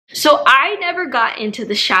So I never got into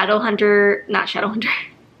the Shadowhunter, not Shadowhunter.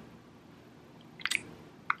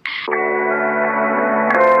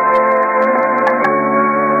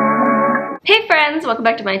 Hey friends, welcome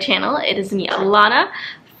back to my channel. It is me, Alana.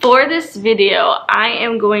 For this video, I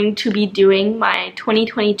am going to be doing my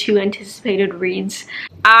 2022 anticipated reads.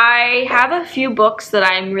 I have a few books that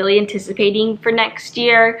I'm really anticipating for next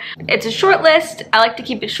year. It's a short list. I like to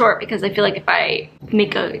keep it short because I feel like if I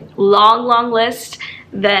make a long list,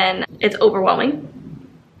 then it's overwhelming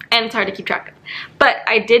and it's hard to keep track of. But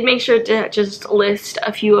I did make sure to just list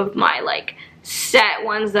a few of my set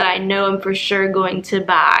ones that I know I'm for sure going to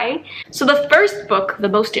buy. So the first book, the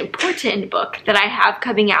most important book that I have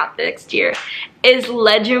coming out next year is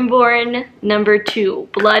Legendborn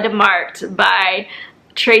 #2, Blood Marked by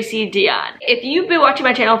Tracy Deonn. If you've been watching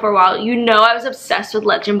my channel for a while, you know I was obsessed with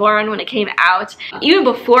Legendborn when it came out. Even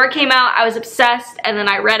before it came out, I was obsessed, and then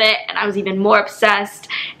I read it and I was even more obsessed.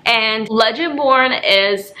 And Legendborn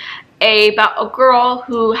is about a girl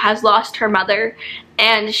who has lost her mother,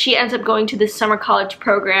 and she ends up going to this summer college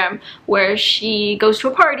program where she goes to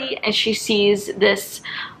a party and she sees this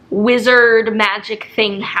wizard magic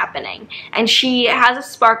thing happening, and she has a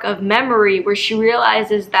spark of memory where she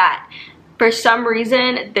realizes that for some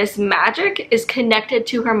reason this magic is connected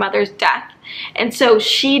to her mother's death. And so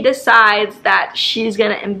she decides that she's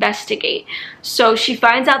gonna investigate. So she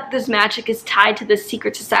finds out that this magic is tied to this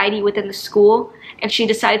secret society within the school, and she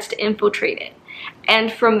decides to infiltrate it.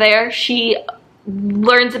 And from there, she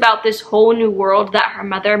learns about this whole new world that her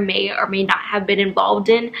mother may or may not have been involved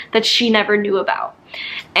in that she never knew about.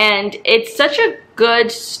 And it's such a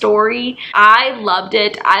good story. I loved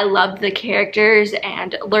it. I loved the characters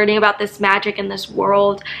and learning about this magic in this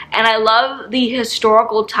world. And I love the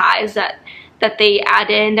historical ties that they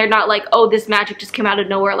add in. They're not like, oh, this magic just came out of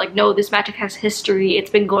nowhere. Like, no, this magic has history.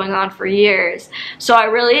 It's been going on for years. So I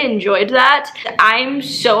really enjoyed that. I'm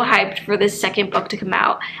so hyped for this second book to come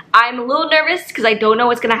out. I'm a little nervous because I don't know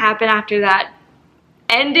what's gonna happen after that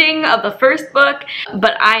ending of the first book,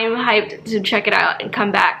 but I'm hyped to check it out and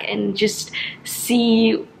come back and just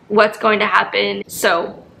see what's going to happen.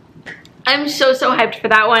 So I'm so hyped for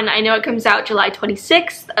that one. I know it comes out July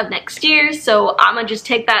 26th of next year, so I'm gonna just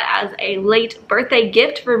take that as a late birthday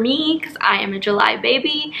gift for me because I am a July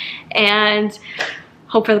baby, and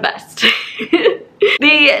hope for the best.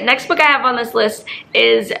 The next book I have on this list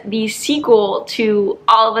is the sequel to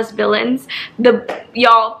All of Us Villains.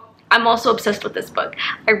 Y'all, I'm also obsessed with this book.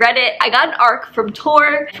 I read it, I got an arc from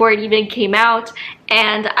Tor before it even came out,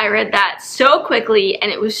 and I read that so quickly,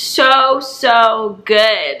 and it was so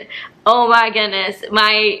good. Oh my goodness,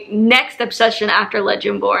 my next obsession after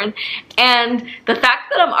Legendborn. And the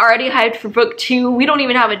fact that I'm already hyped for book 2, we don't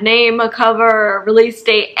even have a name, a cover, a release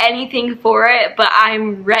date, anything for it, but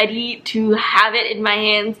I'm ready to have it in my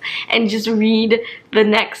hands and just read the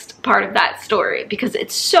next part of that story because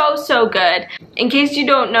it's so good. In case you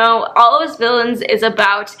don't know, All of Us Villains is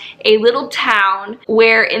about a little town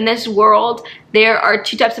where in this world there are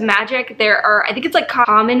two types of magic. There are, I think it's like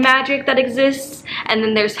common magic that exists, and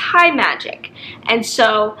then there's high magic. And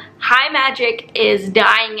so high magic is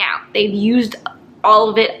dying out. They've used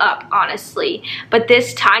all of it up, honestly. But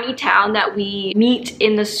this tiny town that we meet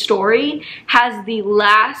in the story has the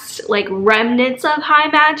last remnants of high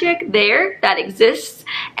magic there that exists,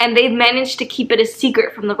 and they've managed to keep it a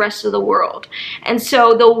secret from the rest of the world. And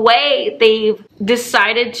so the way they've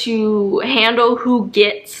decided to handle who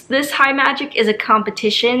gets this high magic is a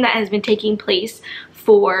competition that has been taking place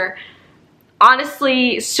for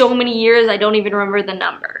honestly so many years, I don't even remember the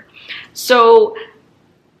number. So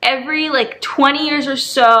every 20 years or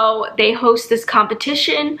so, they host this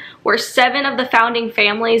competition where 7 of the founding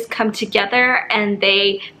families come together and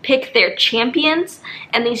they pick their champions,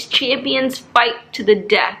 and these champions fight to the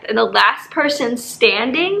death, and the last person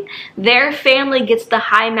standing, their family gets the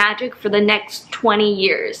high magic for the next 20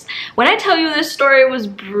 years. When I tell you this story was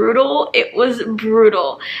brutal, it was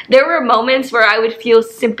brutal. There were moments where I would feel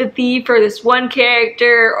sympathy for this one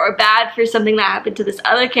character or bad for something that happened to this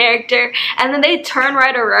other character, and then they turn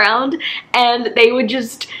right around and they would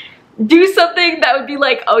just do something that would be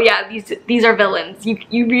like, oh yeah, these are villains.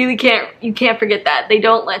 You really can't forget that. They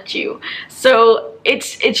don't let you. So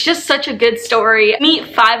it's just such a good story.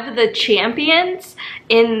 Meet 5 of the champions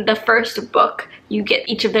in the first book. You get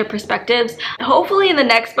each of their perspectives. Hopefully in the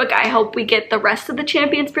next book, I hope we get the rest of the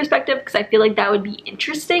champions' perspective because I feel like that would be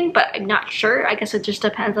interesting, but I'm not sure. I guess it just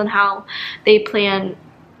depends on how they plan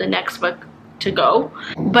the next book to go.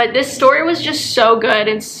 But this story was just so good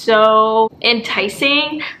and so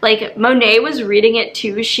enticing. Like, Monet was reading it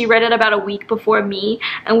too. She read it about a week before me,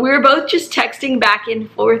 and we were both just texting back and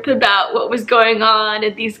forth about what was going on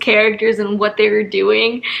and these characters and what they were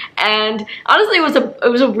doing. And honestly, it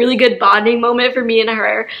was a really good bonding moment for me and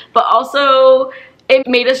her, but also it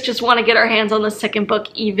made us just want to get our hands on the second book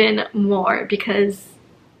even more, because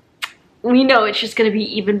we know it's just going to be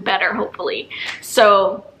even better, hopefully.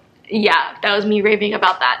 So yeah, that was me raving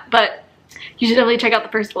about that. But you should definitely check out the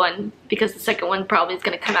first one, because the second one probably is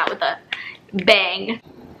going to come out with a bang.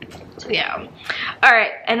 So yeah.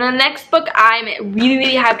 Alright, and the next book I'm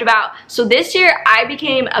really hyped about. So this year I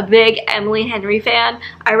became a big Emily Henry fan.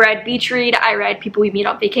 I read Beach Read, I read People We Meet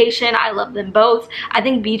on Vacation. I love them both. I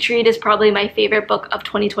think Beach Read is probably my favorite book of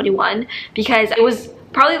 2021, because it was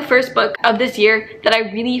probably the first book of this year that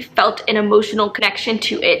I really felt an emotional connection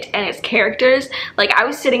to it and its characters. Like, I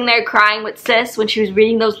was sitting there crying with sis when she was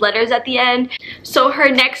reading those letters at the end. So her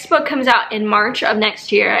next book comes out in March of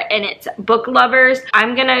next year, and it's Book Lovers.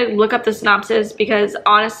 I'm gonna look up the synopsis because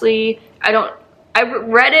honestly, I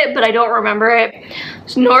read it, but I don't remember it.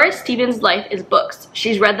 So Nora Stevens' life is books.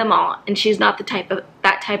 She's read them all, and she's not that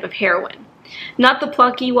type of heroine. Not the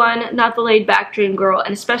plucky one, not the laid-back dream girl,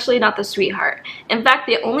 and especially not the sweetheart. In fact,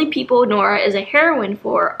 the only people Nora is a heroine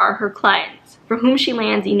for are her clients, for whom she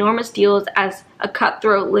lands enormous deals as a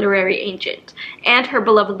cutthroat literary agent, and her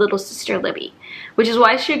beloved little sister Libby, which is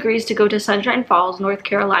why she agrees to go to Sunshine Falls, North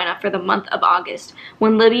Carolina for the month of August,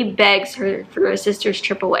 when Libby begs her for her sister's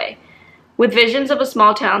trip away. With visions of a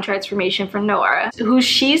small-town transformation from Nora, who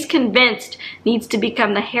she's convinced needs to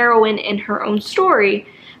become the heroine in her own story,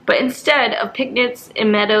 but instead of picnics in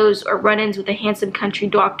meadows or run-ins with a handsome country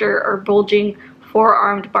doctor or bulging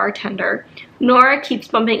four-armed bartender, Nora keeps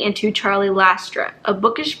bumping into Charlie Lastra, a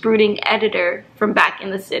bookish, brooding editor from back in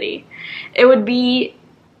the city. It would be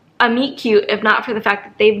a meet cute if not for the fact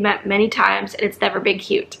that they've met many times and it's never been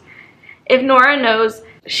cute. If Nora knows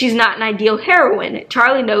she's not an ideal heroine,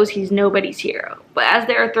 Charlie knows he's nobody's hero. But as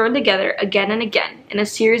they are thrown together again and again in a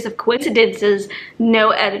series of coincidences no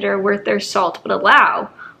editor worth their salt would allow,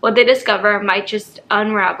 what they discover might just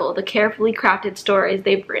unravel the carefully crafted stories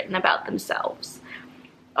they've written about themselves.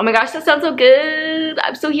 Oh my gosh, that sounds so good.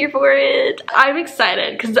 I'm so here for it. I'm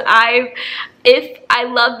excited because if I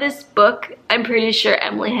love this book, I'm pretty sure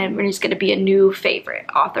Emily Henry is going to be a new favorite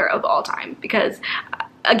author of all time, because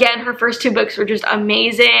again, her first two books were just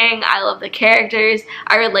amazing. I love the characters.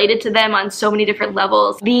 I related to them on so many different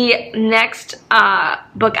levels. The next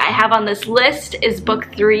book I have on this list is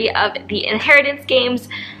book 3 of the Inheritance Games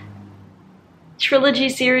trilogy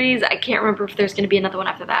series. I can't remember if there's going to be another one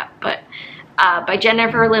after that, but by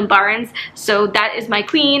Jennifer Lynn Barnes. So that is my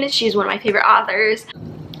queen. She's one of my favorite authors.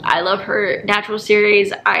 I love her natural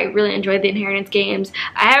series. I really enjoyed the Inheritance Games.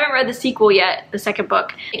 I haven't read the sequel yet, the second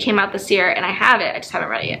book. It came out this year and I have it. I just haven't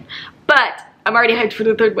read it yet. But I'm already hyped for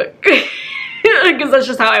the third book because that's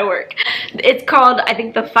just how I work. It's called, I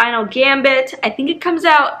think, The Final Gambit. I think it comes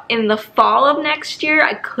out in the fall of next year.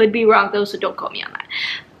 I could be wrong though, so don't quote me on that.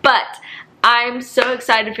 But I'm so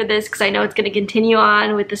excited for this because I know it's going to continue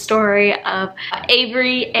on with the story of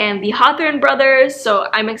Avery and the Hawthorne brothers. So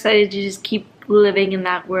I'm excited to just keep living in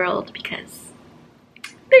that world because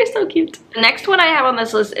they're so cute. The next one I have on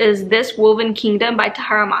this list is This Woven Kingdom by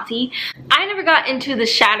Tahara Mafi. I never got into the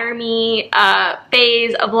Shatter Me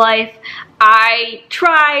phase of life. I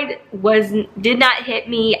tried, did not hit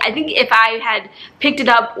me. I think if I had picked it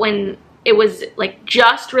up when it was like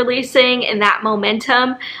just releasing in that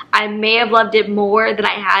momentum, I may have loved it more than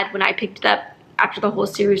I had when I picked it up after the whole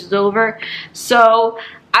series was over. So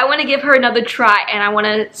I want to give her another try and I want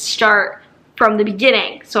to start from the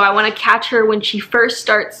beginning. So I want to catch her when she first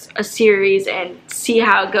starts a series and see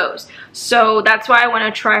how it goes. So that's why I want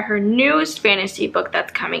to try her newest fantasy book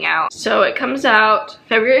that's coming out. So it comes out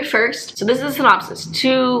February 1st. So this is a synopsis.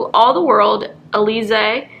 To all the world,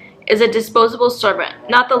 Elise is a disposable servant,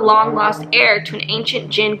 not the long-lost heir to an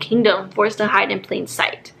ancient Jinn kingdom forced to hide in plain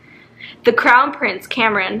sight. The crown prince,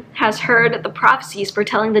 Cameron, has heard the prophecies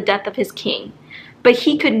foretelling the death of his king, but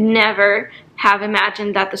he could never have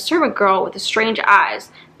imagined that the servant girl with the strange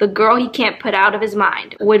eyes, the girl he can't put out of his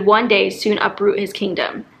mind, would one day soon uproot his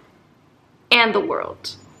kingdom and the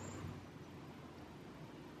world.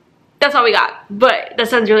 That's all we got, but that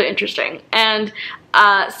sounds really interesting. And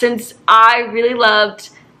since I really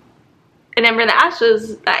loved An Ember in the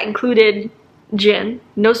Ashes, that included Jinn,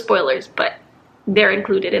 no spoilers, but they're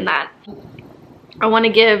included in that, I want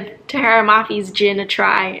to give Tahara Mafi's Jinn a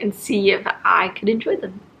try and see if I could enjoy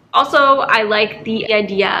them. Also, I like the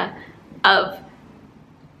idea of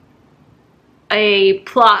a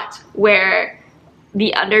plot where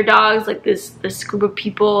the underdogs, like this group of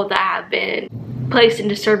people that have been placed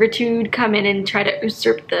into servitude, come in and try to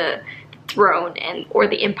usurp the throne or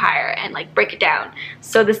the empire and like break it down.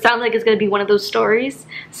 So this sounds like it's going to be one of those stories,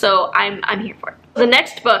 so I'm here for it. The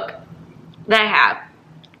next book that I have,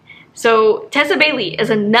 so Tessa Bailey is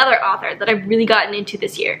another author that I've really gotten into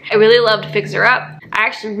this year. I really loved Fix Her Up. I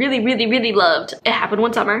actually really loved It Happened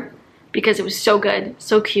One Summer because it was so good,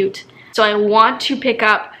 so cute. So I want to pick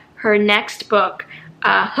up her next book,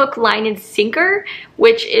 Hook, Line, and Sinker,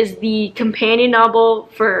 which is the companion novel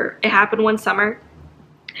for It Happened One Summer.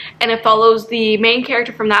 And it follows the main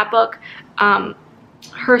character from that book,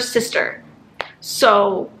 her sister.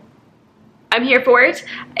 So I'm here for it.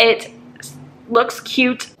 It looks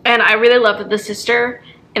cute, and I really loved the sister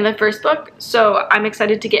in the first book, so I'm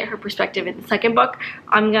excited to get her perspective in the second book.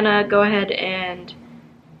 I'm gonna go ahead and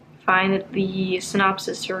find the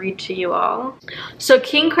synopsis to read to you all. So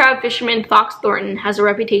king crab fisherman Fox Thornton has a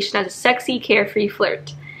reputation as a sexy, carefree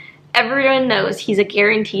flirt. Everyone knows he's a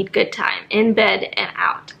guaranteed good time, in bed and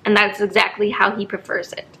out, and that's exactly how he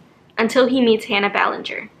prefers it. Until he meets Hannah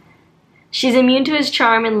Ballinger. She's immune to his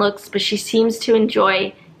charm and looks, but she seems to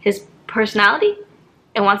enjoy his personality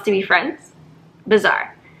and wants to be friends.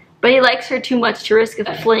 Bizarre. But he likes her too much to risk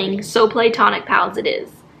a fling, so platonic pals it is.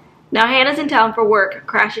 Now Hannah's in town for work,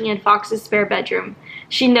 crashing in Fox's spare bedroom.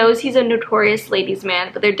 She knows he's a notorious ladies'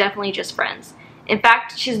 man, but they're definitely just friends. In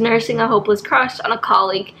fact, she's nursing a hopeless crush on a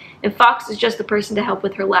colleague, and Fox is just the person to help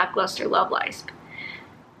with her lackluster love life.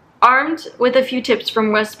 Armed with a few tips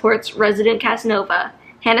from Westport's resident Casanova,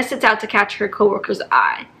 Hannah sets out to catch her coworker's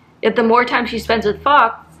eye. Yet the more time she spends with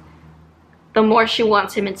Fox, the more she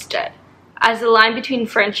wants him instead. As the line between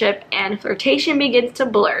friendship and flirtation begins to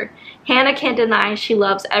blur, Hannah can't deny she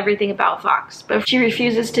loves everything about Fox, but she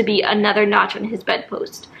refuses to be another notch on his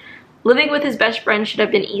bedpost. Living with his best friend should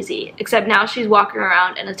have been easy, except now she's walking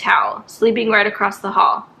around in a towel, sleeping right across the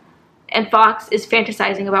hall. And Fox is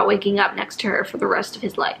fantasizing about waking up next to her for the rest of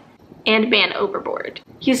his life. And man overboard.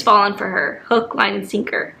 He's fallen for her, hook, line, and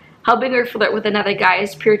sinker. Helping her flirt with another guy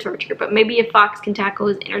is pure torture, but maybe if Fox can tackle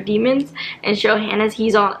his inner demons and show Hannah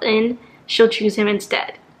he's all in, she'll choose him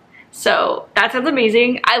instead. So that sounds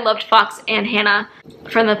amazing. I loved Fox and Hannah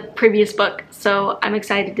from the previous book, so I'm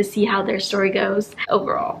excited to see how their story goes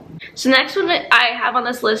overall. So next one that I have on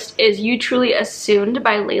this list is You Truly Assumed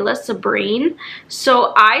by Layla Sabrine.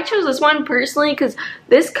 So I chose this one personally because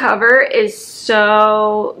this cover is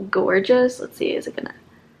so gorgeous. Let's see, is it gonna,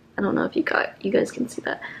 I don't know if you guys can see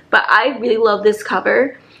that, but I really love this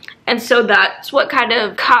cover. And so that's what kind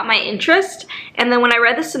of caught my interest. And then when I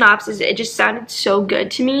read the synopsis, it just sounded so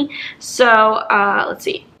good to me. So let's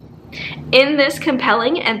see. In this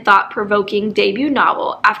compelling and thought-provoking debut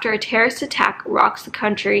novel, after a terrorist attack rocks the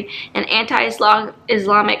country and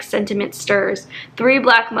anti-Islamic sentiment stirs, 3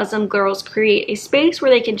 black Muslim girls create a space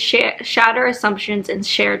where they can shatter assumptions and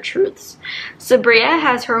share truths. Sabria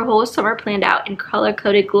has her whole summer planned out in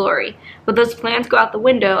color-coded glory, but those plans go out the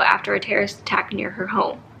window after a terrorist attack near her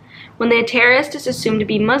home. When the terrorist is assumed to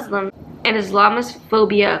be Muslim and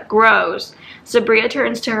Islamophobia grows, Sabria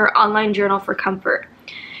turns to her online journal for comfort.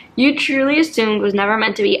 You Truly Assumed was never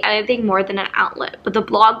meant to be anything more than an outlet, but the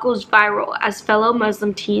blog goes viral as fellow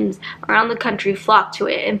Muslim teens around the country flock to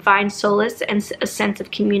it and find solace and a sense of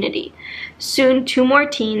community. Soon, 2 more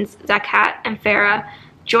teens, Zakat and Farah,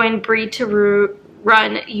 join Bree to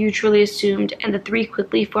run You Truly Assumed, and the 3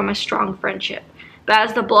 quickly form a strong friendship. But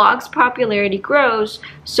as the blog's popularity grows,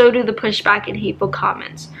 so do the pushback and hateful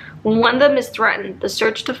comments. When one of them is threatened, the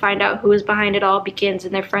search to find out who is behind it all begins,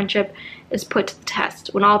 and their friendship is put to the test,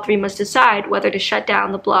 when all 3 must decide whether to shut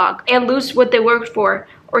down the blog and lose what they worked for,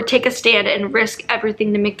 or take a stand and risk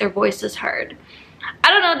everything to make their voices heard.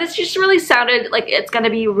 I don't know, this just really sounded like it's going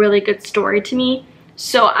to be a really good story to me,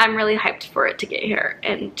 so I'm really hyped for it to get here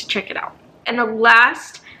and to check it out. And the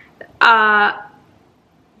last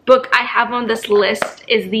book I have on this list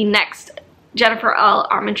is the next Jennifer L.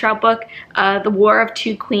 Armentrout book, The War of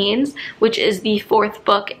Two Queens, which is the 4th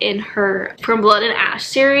book in her From Blood and Ash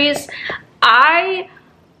series. I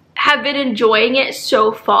have been enjoying it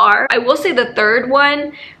so far. I will say the 3rd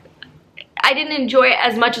one, I didn't enjoy it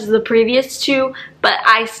as much as the previous 2, but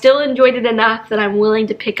I still enjoyed it enough that I'm willing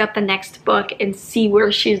to pick up the next book and see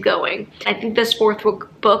where she's going. I think this 4th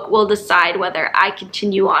book will decide whether I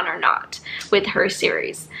continue on or not with her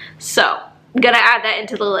series. So I'm gonna add that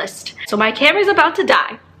into the list. So my camera's about to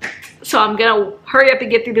die, so I'm gonna hurry up and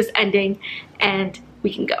get through this ending and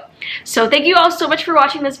we can go. So thank you all so much for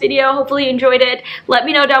watching this video. Hopefully you enjoyed it. Let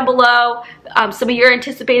me know down below some of your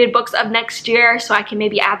anticipated books of next year so I can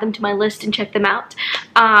maybe add them to my list and check them out.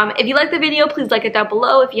 If you like the video, please like it down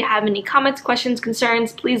below. If you have any comments, questions,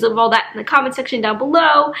 concerns, please leave all that in the comment section down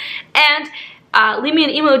below. And leave me an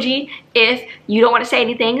emoji if you don't want to say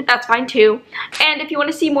anything. That's fine too. And if you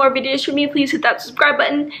want to see more videos from me, please hit that subscribe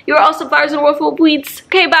button. You're all some flowers in a world full of weeds.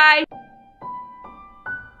 Okay, bye!